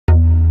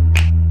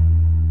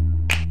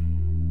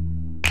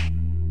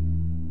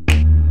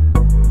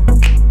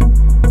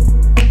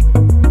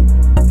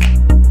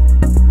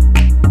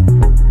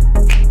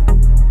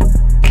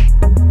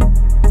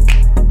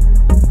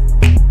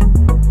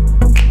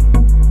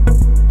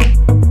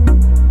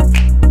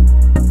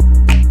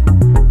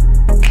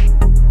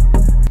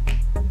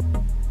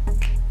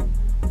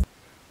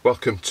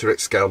Welcome to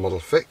Rick's Scale Model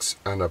Fix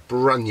and a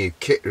brand new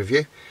kit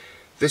review.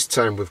 This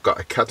time we've got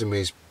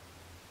Academy's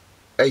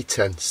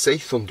A-10C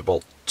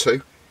Thunderbolt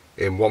 2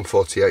 in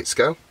 1/48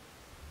 scale.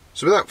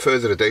 So without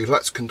further ado,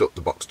 let's conduct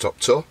the box top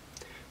tour.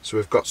 So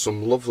we've got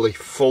some lovely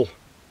full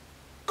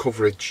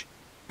coverage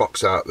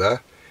box art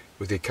there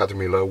with the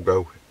Academy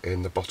logo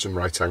in the bottom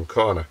right hand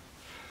corner.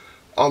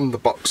 On the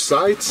box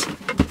sides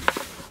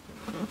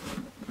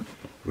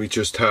we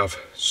just have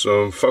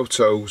some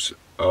photos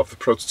of the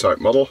prototype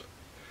model.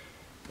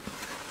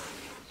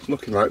 It's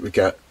looking like we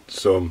get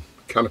some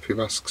canopy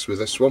masks with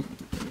this one.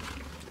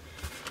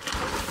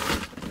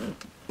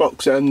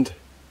 Box end,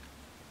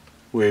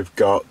 we've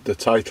got the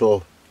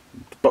title,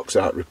 box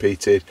art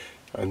repeated,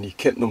 and your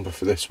kit number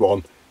for this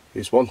one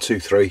is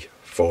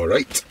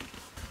 12348.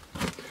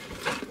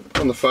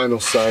 On the final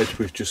side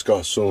we've just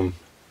got some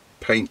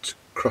paint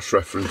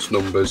cross-reference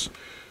numbers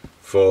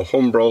for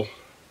Humbrol,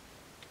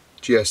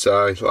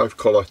 GSI, Live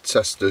Colour,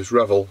 Testers,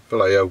 Revel,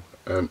 Vallejo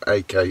and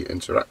AK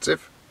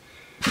Interactive.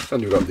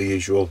 And we've got the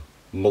usual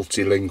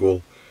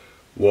multilingual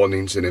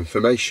warnings and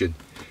information.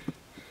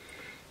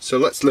 So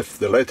let's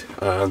lift the lid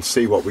and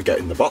see what we get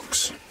in the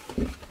box.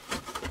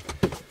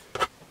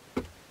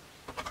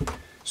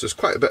 So there's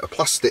quite a bit of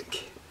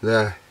plastic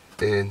there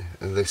in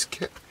this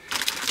kit.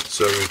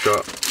 So we've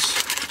got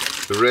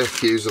the rear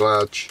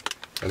fuselage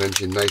and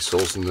engine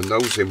nacelles and the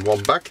nose in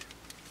one bag.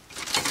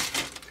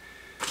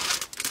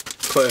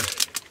 Clear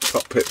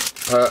cockpit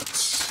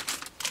parts,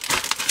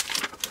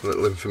 a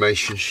little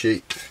information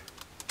sheet,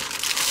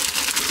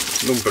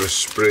 number of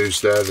sprues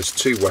there, there's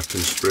 2 weapon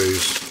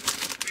sprues,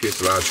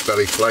 fuselage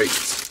belly plate,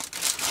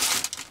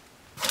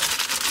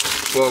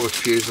 forward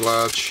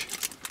fuselage,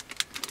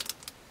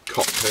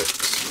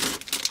 cockpits,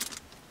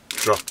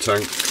 drop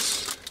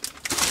tanks.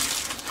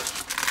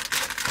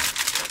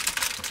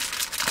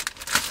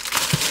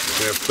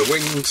 We have the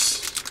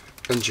wings,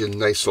 engine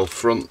nacelle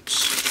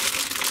fronts,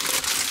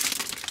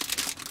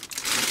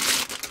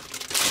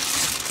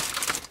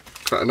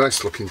 quite a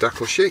nice looking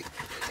decal sheet,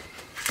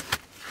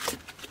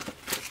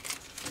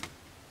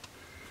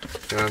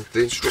 and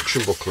the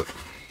instruction booklet.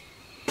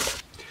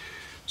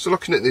 So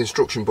looking at the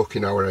instruction book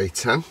in our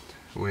A10,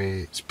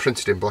 it's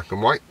printed in black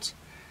and white.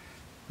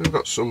 We've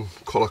got some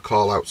colour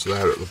call outs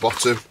there at the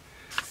bottom,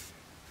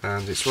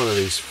 and it's one of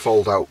these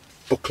fold out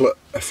booklet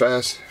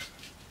affairs.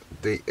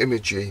 The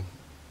imaging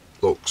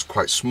looks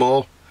quite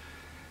small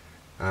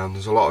and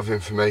there's a lot of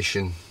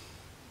information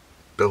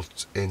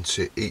built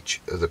into each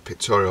of the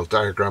pictorial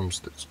diagrams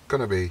that's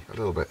going to be a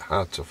little bit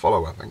hard to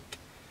follow, I think.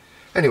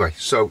 Anyway,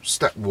 so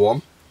step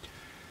 1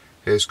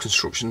 is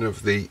construction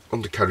of the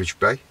undercarriage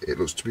bay. It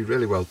looks to be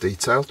really well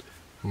detailed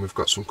and we've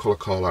got some colour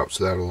call outs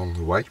there along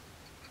the way.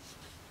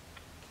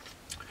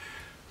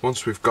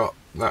 Once we've got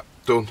that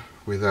done,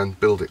 we then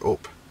build it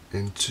up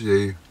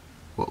into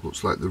what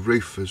looks like the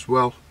roof as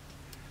well.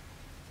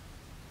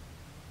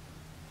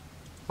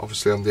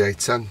 Obviously on the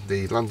A10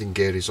 the landing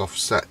gear is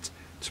offset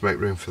to make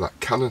room for that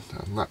cannon,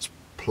 and that's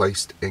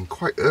placed in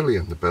quite early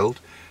in the build,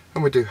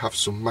 and we do have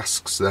some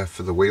masks there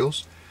for the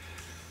wheels.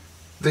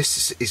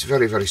 This is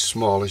very, very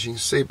small, as you can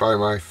see by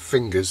my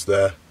fingers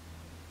there.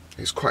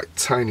 It's quite a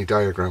tiny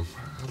diagram.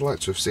 I'd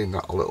like to have seen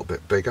that a little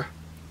bit bigger.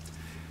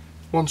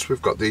 Once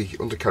we've got the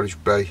undercarriage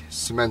bay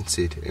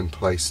cemented in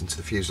place into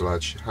the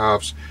fuselage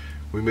halves,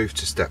 we move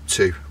to step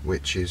 2,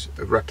 which is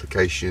a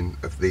replication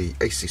of the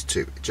ACES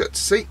 2 ejector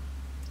seat.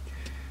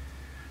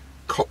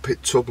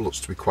 Cockpit tub looks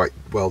to be quite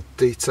well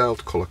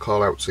detailed, colour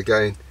call outs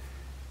again,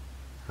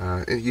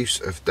 use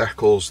of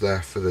decals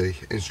there for the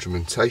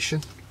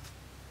instrumentation,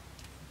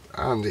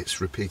 and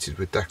it's repeated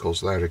with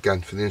decals there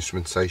again for the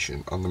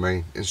instrumentation on the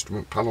main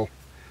instrument panel,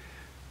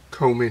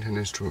 coaming and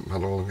instrument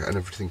panel and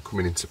everything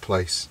coming into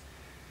place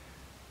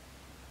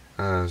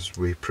as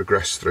we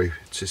progress through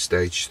to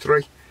stage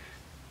 3,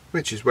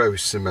 which is where we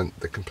cement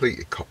the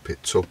completed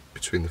cockpit tub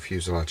between the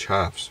fuselage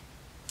halves.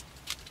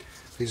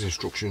 These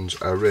instructions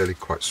are really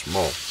quite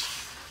small.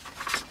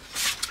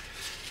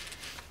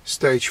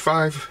 Stage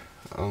 5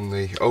 on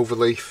the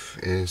overleaf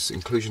is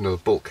inclusion of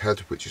the bulkhead,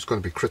 which is going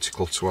to be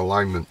critical to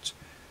alignment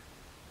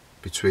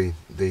between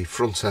the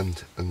front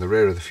end and the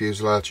rear of the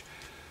fuselage.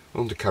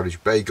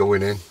 Undercarriage bay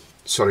going in,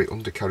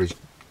 undercarriage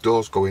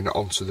doors going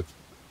onto the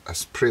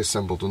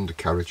pre-assembled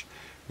undercarriage.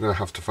 I'm going to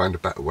have to find a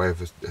better way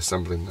of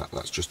assembling that.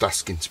 That's just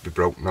asking to be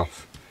broken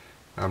off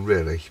and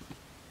really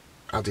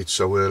added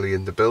so early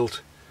in the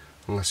build,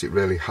 unless it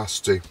really has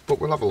to, but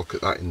we'll have a look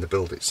at that in the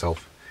build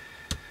itself.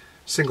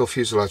 Single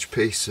fuselage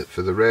piece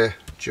for the rear,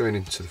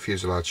 joining to the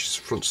fuselage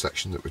front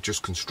section that we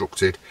just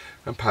constructed,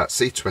 and part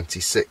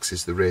C26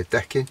 is the rear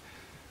decking,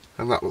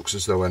 and that looks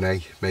as though an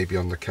A may be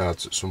on the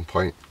cards at some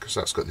point, because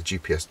that's got the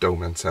GPS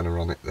dome antenna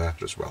on it there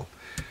as well.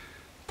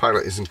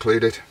 Pilot is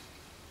included.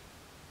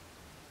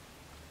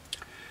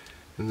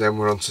 And then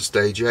we're on to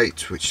stage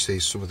 8, which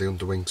sees some of the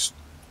underwings,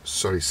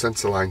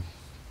 centerline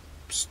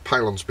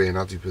pylons being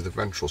added with the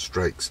ventral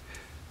strakes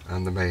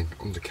and the main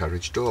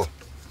undercarriage door.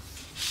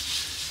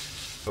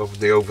 Over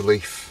the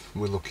overleaf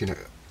we're looking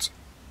at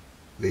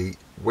the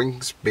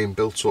wings being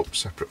built up,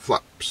 separate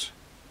flaps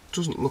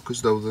doesn't look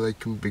as though they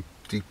can be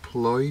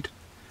deployed.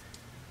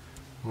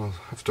 We'll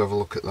have to have a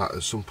look at that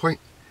at some point.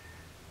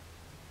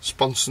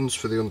 Sponsons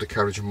for the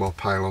undercarriage and more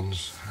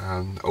pylons,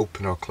 and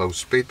open or close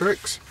speed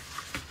brakes.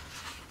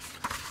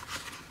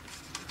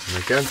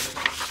 And again,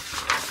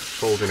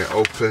 folding it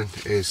open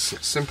is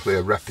simply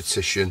a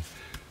repetition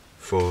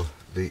for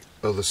the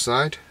other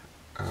side,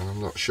 and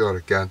I'm not sure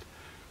again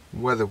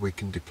whether we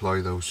can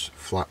deploy those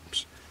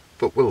flaps,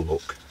 but we'll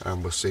look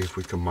and we'll see if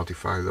we can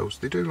modify those.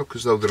 They do look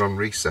as though they're on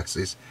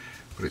recesses,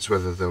 but it's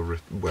whether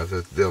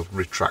they'll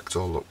retract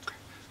or look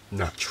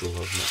natural or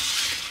not.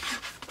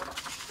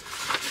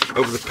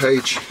 Over the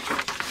page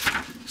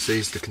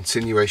sees the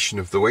continuation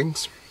of the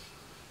wings.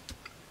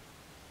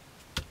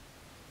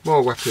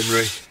 More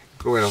weaponry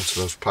going onto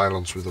those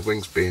pylons with the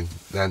wings being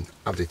then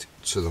added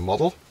to the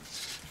model,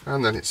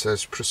 and then it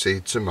says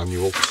proceed to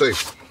manual 2.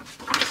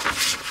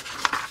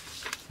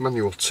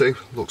 Manual 2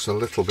 looks a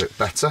little bit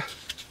better.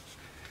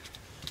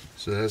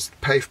 So there's the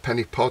paved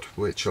penny pod,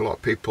 which a lot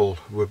of people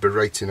were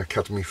berating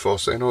Academy for,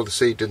 saying oh the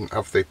C didn't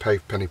have the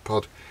paved penny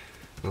pod.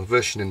 Well,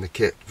 version in the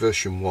kit,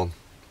 version 1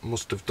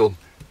 must have done,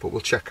 but we'll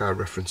check our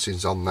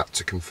references on that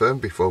to confirm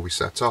before we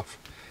set off.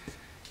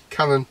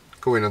 Cannon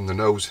going on the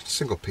nose,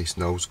 single piece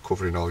nose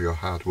covering all your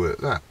hard work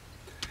there.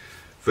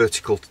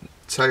 Vertical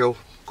tail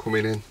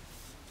coming in,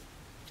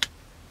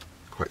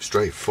 quite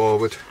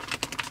straightforward.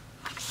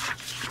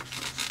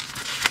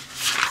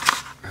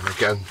 And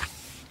again,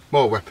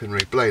 more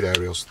weaponry, blade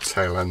aerials,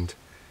 tail end,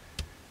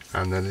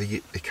 and then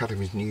the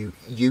Academy's new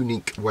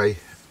unique way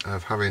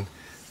of having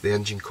the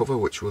engine cover,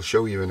 which we'll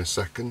show you in a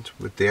second,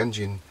 with the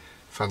engine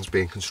fans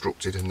being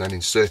constructed and then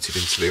inserted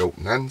into the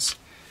open ends.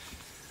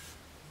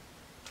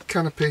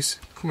 Canopies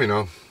coming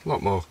on, a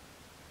lot more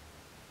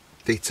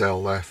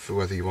detail there for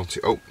whether you want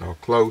it open or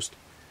closed.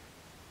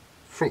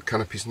 Front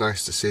canopy is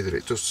nice to see that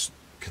it does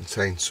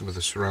contain some of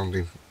the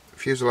surrounding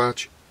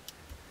fuselage.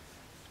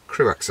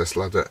 Crew access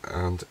ladder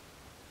and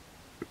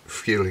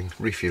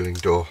refueling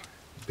door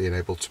being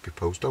able to be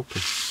posed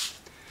open.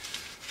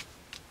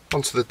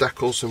 Onto the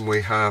decals, and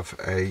we have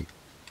a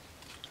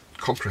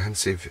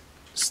comprehensive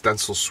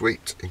stencil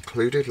suite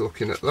included,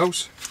 looking at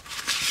those,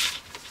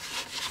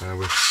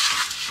 with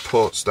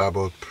port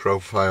starboard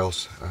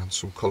profiles and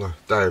some colour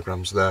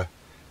diagrams there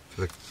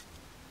for the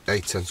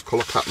A-10's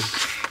colour pattern.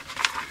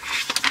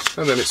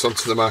 And then it's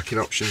onto the marking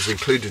options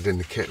included in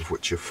the kit, of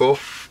which are 4.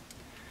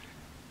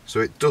 So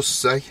it does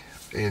say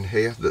in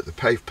here that the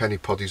paved penny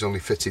pod is only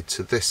fitted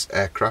to this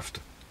aircraft,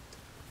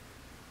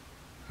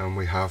 and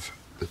we have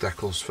the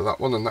decals for that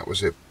one, and that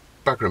was at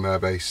Bagram Air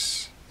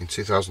Base in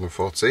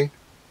 2014.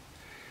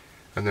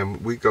 And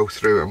then we go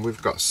through and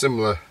we've got a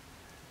similar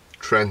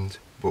trend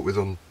but with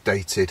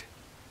undated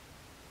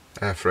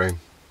airframe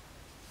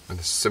and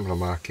similar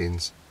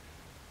markings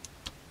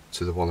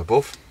to the one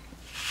above.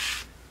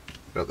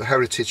 We've got the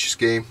heritage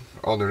scheme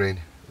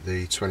honouring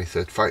the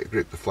 23rd Fighter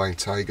Group, the Flying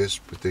Tigers,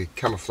 with the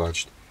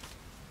camouflaged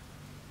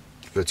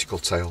vertical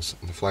tails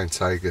and the Flying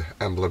Tiger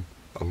emblem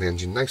on the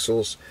engine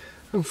nacelles.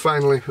 And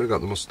finally we've got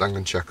the Mustang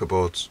and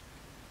checkerboards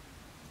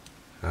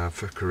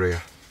for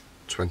Korea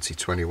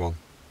 2021-22.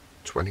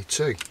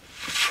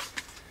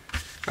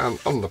 And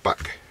on the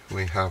back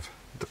we have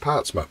the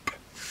parts map.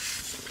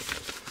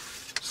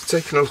 So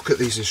taking a look at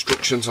these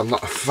instructions, I'm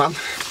not a fan.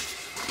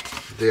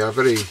 They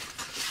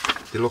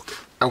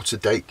look out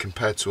of date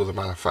compared to other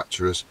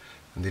manufacturers,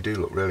 and they do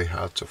look really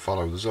hard to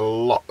follow. There's a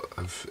lot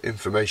of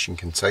information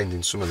contained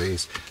in some of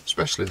these,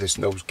 especially this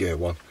nose gear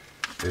one.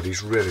 It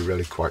is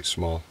really quite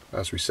small.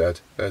 As we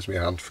said, there's my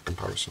hand for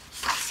comparison.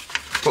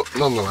 But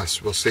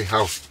nonetheless, we'll see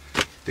how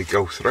they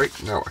go through.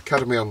 Now,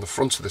 Academy on the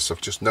front of this,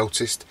 I've just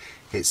noticed,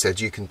 it said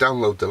you can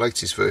download the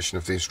latest version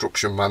of the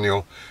instruction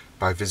manual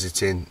by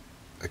visiting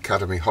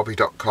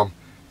academyhobby.com,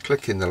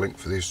 clicking the link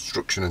for the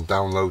instruction and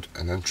download,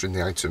 and entering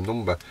the item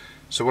number.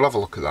 So we'll have a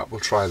look at that, we'll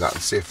try that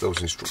and see if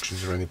those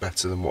instructions are any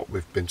better than what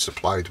we've been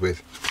supplied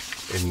with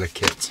in the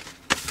kit.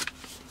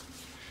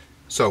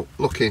 So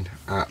looking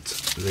at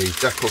the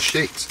decal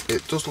sheet,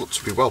 it does look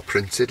to be well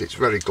printed. It's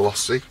very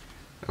glossy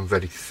and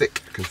very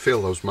thick. I can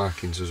feel those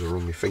markings as I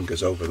run my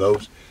fingers over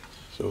those.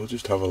 So we'll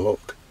just have a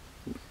look.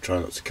 Try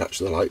not to catch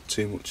the light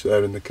too much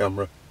there in the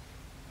camera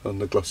on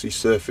the glossy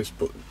surface,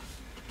 but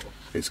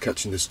it's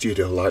catching the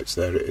studio lights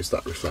there, it is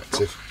that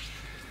reflective.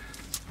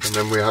 And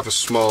then we have a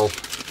small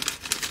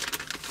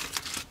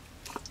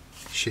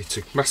sheet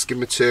of masking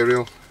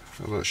material.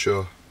 I'm not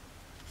sure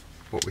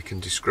what we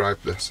can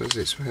describe this as.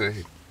 It's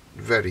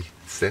very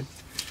thin,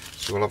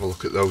 so we'll have a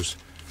look at those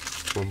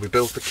when we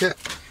build the kit.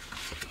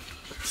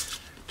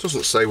 It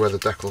doesn't say where the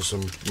decals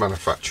are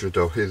manufactured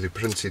or who they're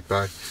printed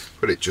by,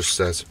 but it just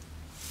says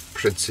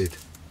printed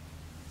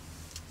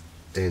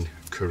in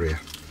Korea.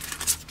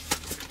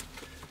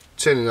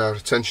 Turning our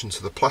attention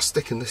to the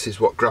plastic, and this is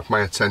what grabbed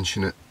my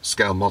attention at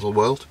Scale Model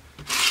World.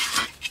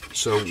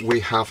 So we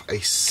have a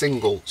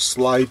single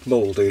slide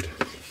moulded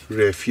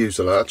rear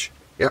fuselage.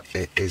 Yep,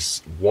 it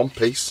is one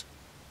piece,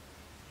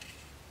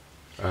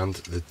 and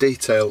the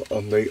detail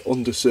on the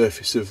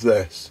undersurface of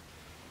this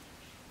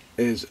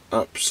is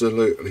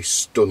absolutely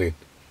stunning.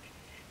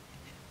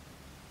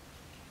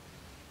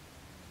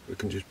 I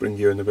can just bring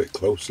you in a bit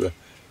closer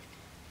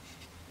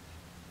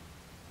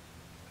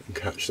and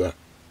catch that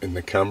in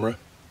the camera.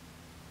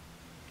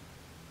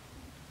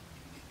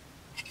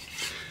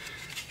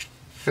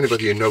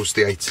 Anybody who knows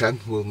the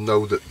A-10 will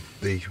know that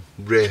the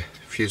rear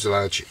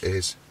fuselage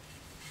is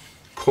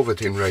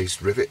covered in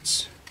raised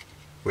rivets,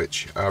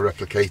 which are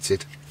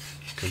replicated.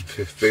 You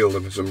can feel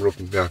them as I'm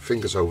rubbing my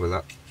fingers over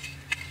that.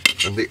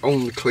 And the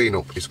only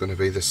clean-up is going to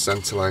be the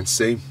centerline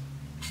seam,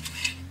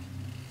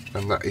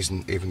 and that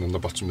isn't even on the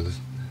bottom of the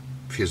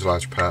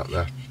fuselage part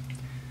there.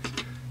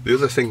 The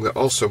other thing that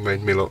also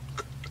made me look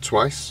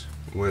twice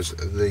was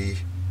the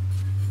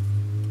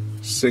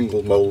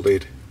single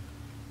moulded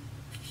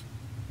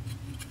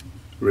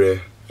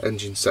rear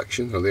engine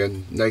section, or the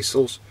end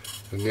nacelles,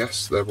 and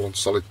yes, they're one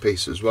solid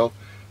piece as well.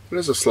 There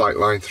is a slight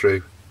line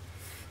through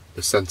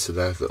the centre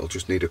there that'll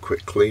just need a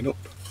quick clean up,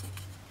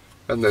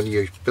 and then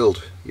you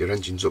build your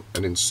engines up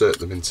and insert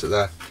them into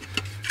there,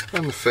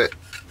 and the fit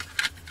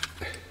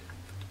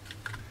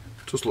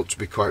does look to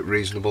be quite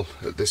reasonable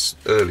at this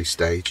early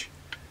stage.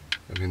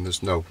 I mean,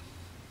 there's no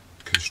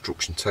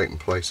construction taking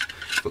place,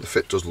 but the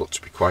fit does look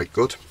to be quite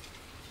good.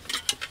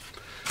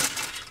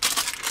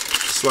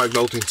 Slide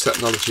moulding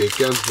technology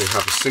again, we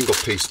have a single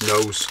piece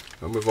nose,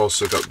 and we've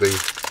also got the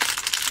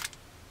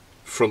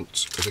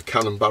front of the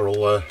cannon barrel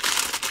there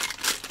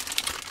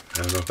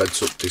and a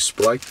heads up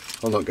display.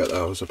 I'll not get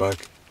that as a bag,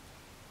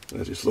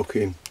 they're just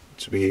looking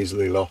to be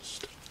easily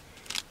lost,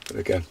 but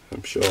again,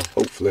 I'm sure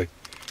hopefully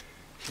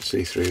you can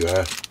see through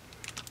there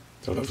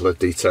the level of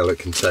detail it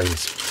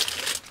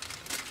contains.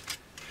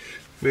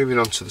 Moving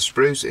on to the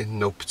sprues in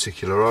no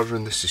particular order,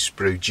 and this is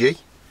sprue G,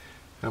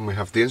 and we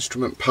have the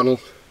instrument panel,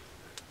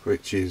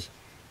 which is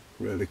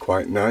really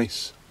quite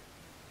nice.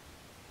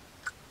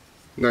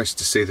 Nice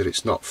to see that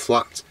it's not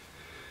flat,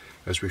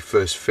 as we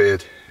first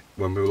feared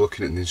when we were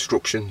looking at the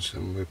instructions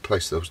and we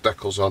placed those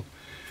decals on.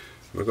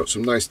 We've got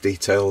some nice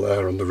detail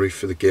there on the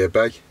roof of the gear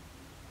bay,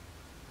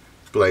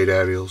 blade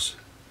aerials,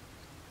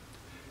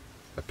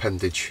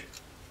 appendage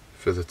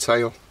for the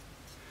tail,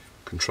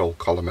 control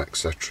column,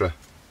 etc.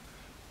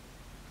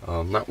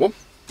 on that one.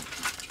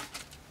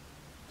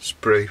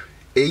 Sprue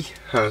E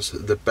has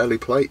the belly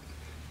plate,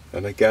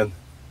 and again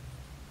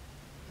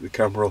the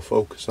camera will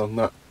focus on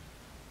that.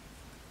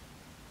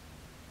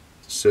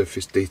 The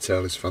surface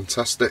detail is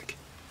fantastic.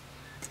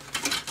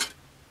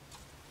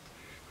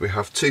 We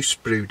have two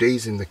sprue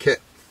Ds in the kit,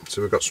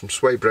 so we've got some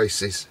sway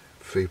braces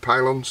for your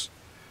pylons,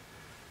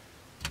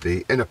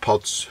 the inner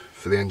pods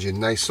for the engine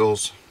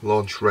nacelles,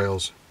 launch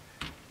rails,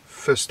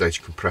 first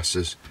stage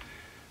compressors,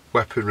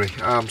 weaponry,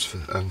 arms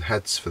and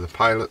heads for the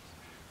pilot.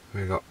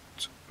 We've got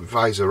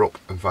visor up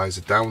and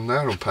visor down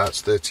there on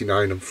parts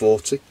 39 and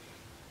 40.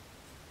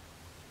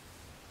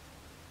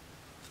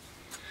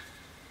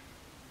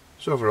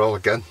 So overall,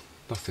 again,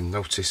 nothing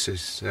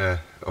notices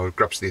or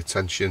grabs the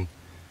attention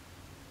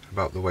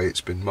about the way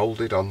it's been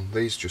moulded on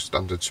these, just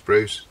standard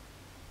sprues,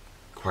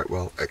 quite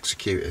well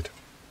executed.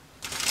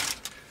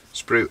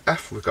 Sprue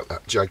F, we've got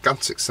that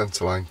gigantic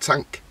centerline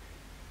tank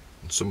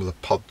and some of the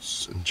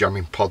pods and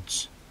jamming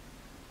pods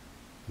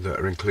that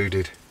are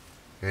included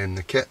in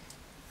the kit.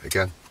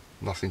 Again,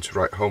 nothing to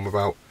write home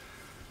about.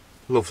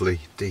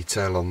 Lovely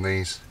detail on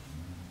these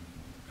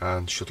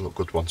and should look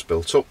good once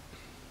built up.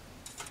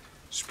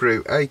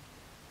 Sprue A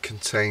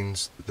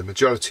contains the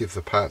majority of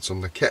the parts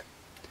on the kit.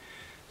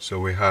 So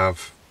we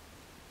have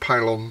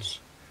pylons,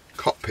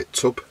 cockpit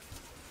tub,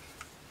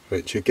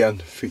 which again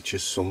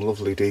features some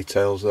lovely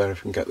details there if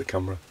we can get the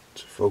camera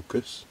to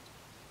focus.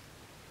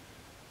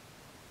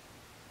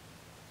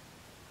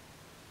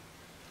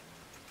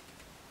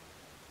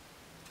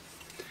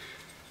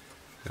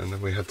 And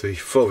then we have the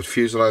forward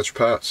fuselage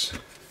parts,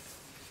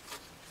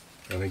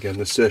 and again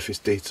the surface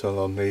detail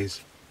on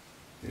these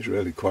is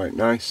really quite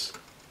nice.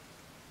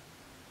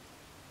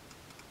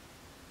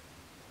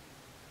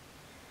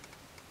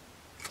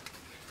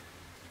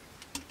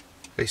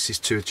 Aces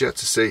to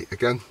ejector seat,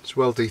 again it's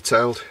well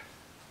detailed.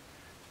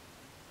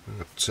 We've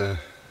got so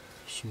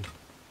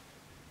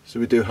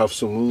we do have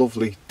some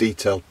lovely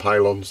detailed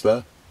pylons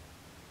there.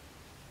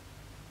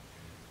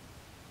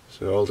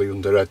 So all the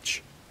under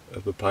edge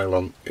of the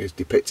pylon is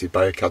depicted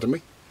by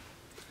Academy.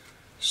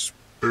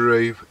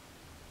 Sprue,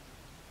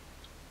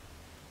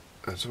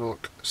 let's have a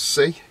look,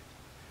 C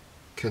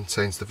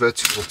contains the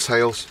vertical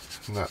tails,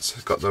 and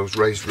that's got those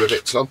raised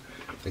rivets on.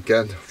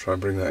 Again, I'll try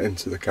and bring that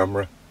into the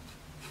camera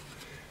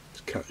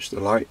to catch the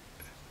light.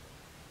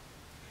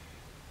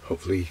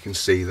 Hopefully you can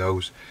see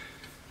those.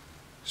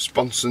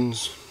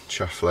 Sponsons,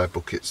 shaft flare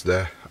buckets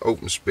there,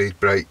 open speed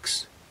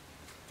brakes,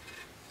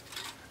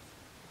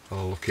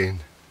 all looking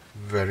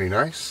very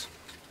nice.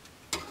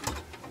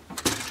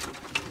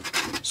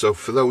 So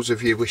for those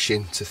of you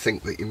wishing to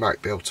think that you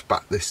might be able to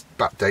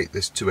backdate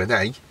this to an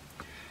A,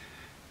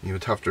 you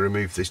would have to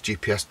remove this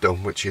GPS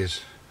dome, which is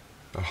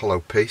a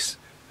hollow piece,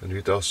 and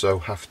you'd also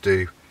have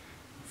to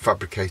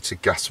fabricate a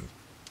gas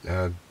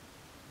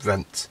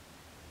vent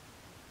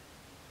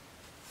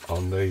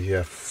on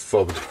the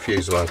forward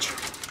fuselage.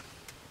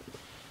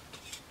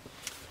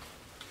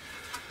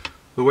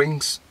 The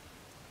wings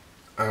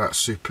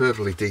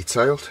superbly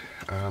detailed,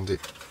 and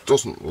it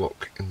doesn't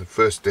look in the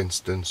first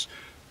instance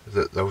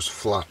that those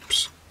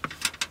flaps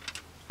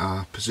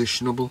are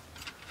positionable,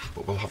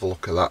 but we'll have a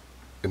look at that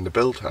in the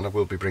build, and I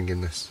will be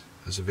bringing this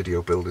as a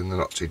video build in the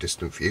not too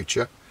distant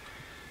future.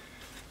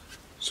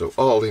 So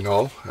all in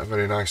all, a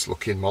very nice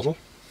looking model.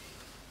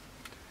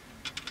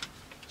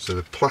 So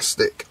the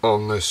plastic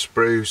on the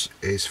sprues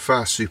is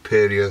far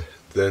superior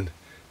than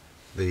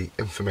the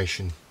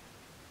information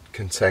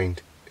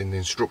contained in the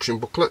instruction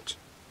booklet.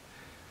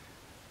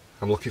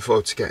 I'm looking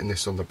forward to getting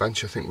this on the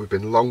bench. I think we've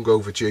been long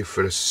overdue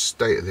for a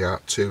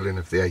state-of-the-art tooling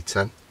of the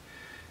A-10.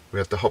 We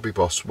had the Hobby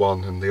Boss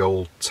 1 and the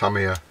old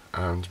Tamiya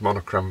and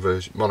monogram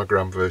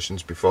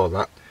versions before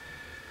that.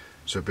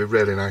 So it'd be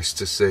really nice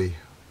to see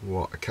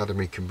what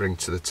Academy can bring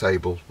to the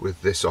table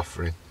with this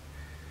offering.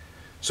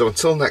 So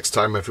until next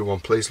time everyone,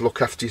 please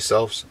look after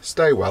yourselves,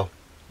 stay well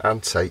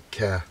and take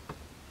care.